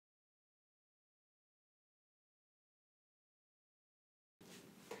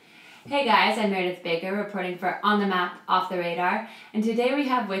Hey guys, I'm Meredith Baker reporting for On the Map, Off the Radar, and today we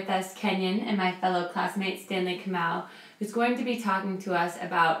have with us Kenyon and my fellow classmate Stanley Kamau, who's going to be talking to us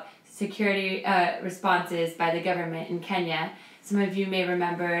about security responses by the government in Kenya. Some of you may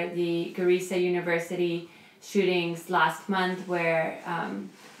remember the Garissa University shootings last month where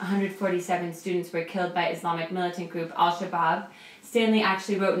 147 students were killed by Islamic militant group Al-Shabaab. Stanley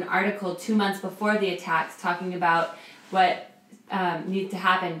actually wrote an article 2 months before the attacks talking about what needs to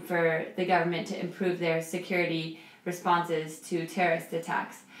happen for the government to improve their security responses to terrorist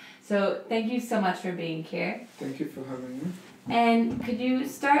attacks. So thank you so much for being here. Thank you for having me. And could you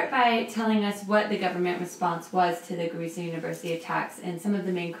start by telling us what the government response was to the Garissa University attacks and some of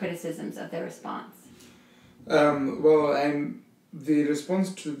the main criticisms of their response? The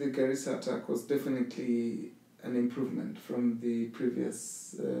response to the Garissa attack was definitely an improvement from the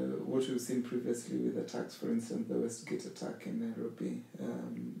previous, what we've seen previously with attacks, for instance, the Westgate attack in Nairobi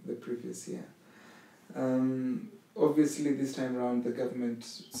the previous year. Obviously, this time around, the government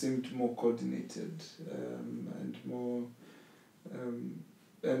seemed more coordinated and more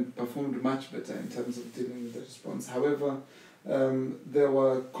and performed much better in terms of dealing with the response. However, there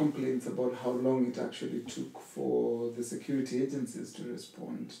were complaints about how long it actually took for the security agencies to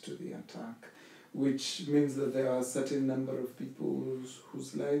respond to the attack, which means that there are a certain number of people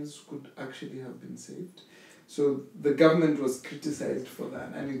whose lives could actually have been saved. So the government was criticized for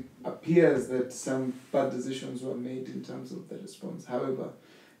that, and it appears that some bad decisions were made in terms of the response. However,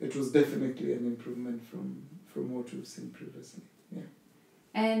 it was definitely an improvement from what we've seen previously. Yeah.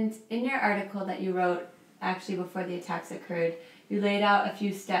 And in your article that you wrote actually before the attacks occurred, you laid out a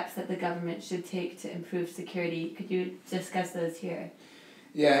few steps that the government should take to improve security. Could you discuss those here?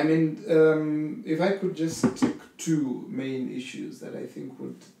 Yeah, if I could just take two main issues that I think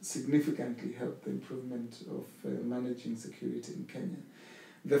would significantly help the improvement of managing security in Kenya.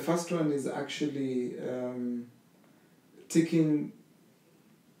 The first one is actually taking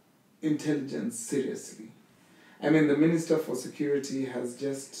intelligence seriously. The Minister for Security has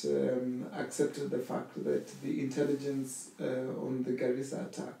just accepted the fact that the intelligence on the Garissa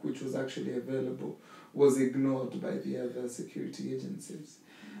attack, which was actually available, was ignored by the other security agencies,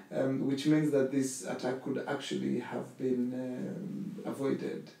 which means that this attack could actually have been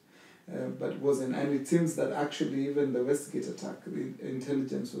avoided, but wasn't. And it seems that actually even the Westgate attack, the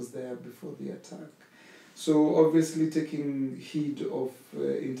intelligence was there before the attack. So obviously taking heed of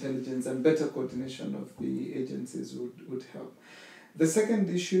intelligence and better coordination of the agencies would help. The second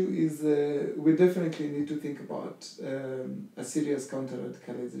issue is we definitely need to think about a serious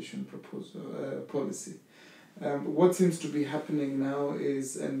counter-radicalization policy. What seems to be happening now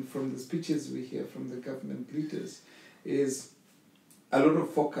is, and from the speeches we hear from the government leaders, is a lot of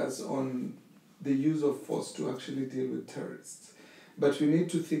focus on the use of force to actually deal with terrorists. But we need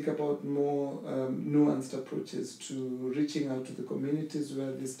to think about more nuanced approaches to reaching out to the communities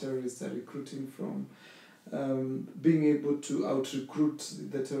where these terrorists are recruiting from, being able to out-recruit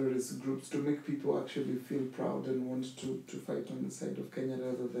the terrorist groups to make people actually feel proud and want to fight on the side of Kenya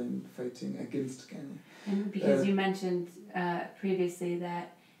rather than fighting against Kenya. And because you mentioned previously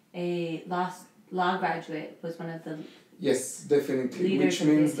that a law graduate was one of the yes, definitely, which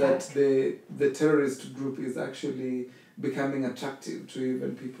means that the terrorist group is actually becoming attractive to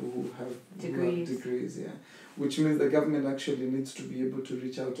even people who have degrees, yeah. Which means the government actually needs to be able to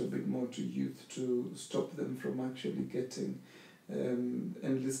reach out a bit more to youth to stop them from actually getting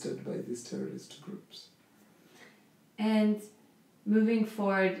enlisted by these terrorist groups. And moving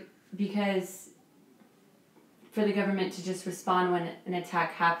forward, because for the government to just respond when an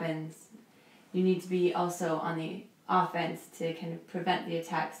attack happens, you need to be also on the offense to kind of prevent the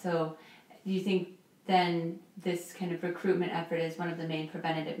attack. So do you think then this kind of recruitment effort is one of the main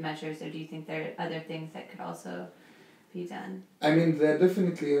preventative measures, or do you think there are other things that could also be done? There are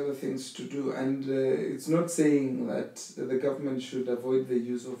definitely other things to do, and it's not saying that the government should avoid the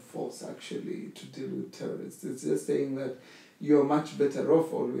use of force actually to deal with terrorists. It's just saying that you're much better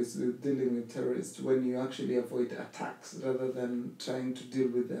off always with dealing with terrorists when you actually avoid attacks rather than trying to deal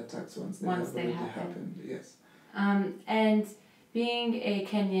with the attacks once they have already happened. Yes. And being a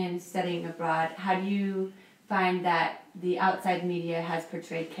Kenyan studying abroad, how do you find that the outside media has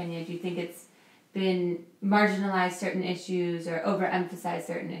portrayed Kenya? Do you think it's been marginalized certain issues or overemphasized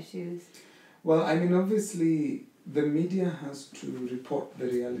certain issues? Well, obviously the media has to report the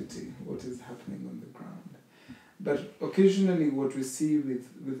reality, what is happening on the ground. But occasionally what we see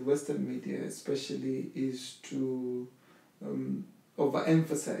with Western media especially is to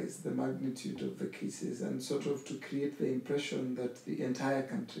overemphasize the magnitude of the cases and sort of to create the impression that the entire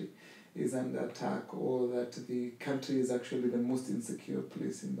country is under attack, or that the country is actually the most insecure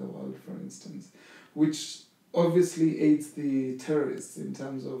place in the world, for instance, which obviously aids the terrorists in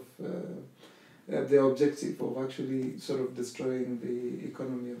terms of the objective of actually sort of destroying the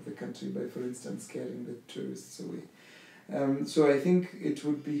economy of the country by, for instance, scaring the tourists away. So I think it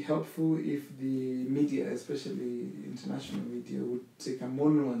would be helpful if the media, especially international media, would take a more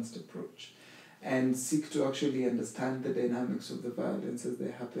nuanced approach and seek to actually understand the dynamics of the violence as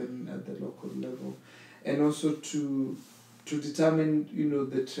they happen at the local level, and also to determine,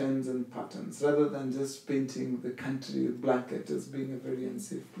 the trends and patterns, rather than just painting the country with blanket as being a very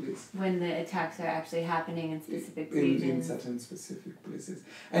unsafe place. When the attacks are actually happening in specific regions. In certain specific places.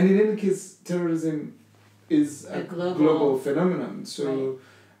 And in any case, terrorism is a global phenomenon. So,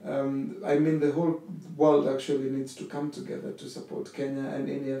 right. The whole world actually needs to come together to support Kenya and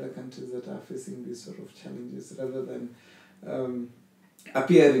any other countries that are facing these sort of challenges, rather than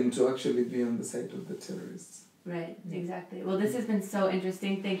appearing to actually be on the side of the terrorists. Right, exactly. Well, this has been so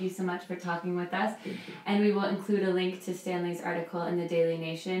interesting. Thank you so much for talking with us. And we will include a link to Stanley's article in the Daily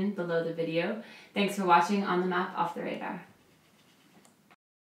Nation below the video. Thanks for watching On the Map, Off the Radar.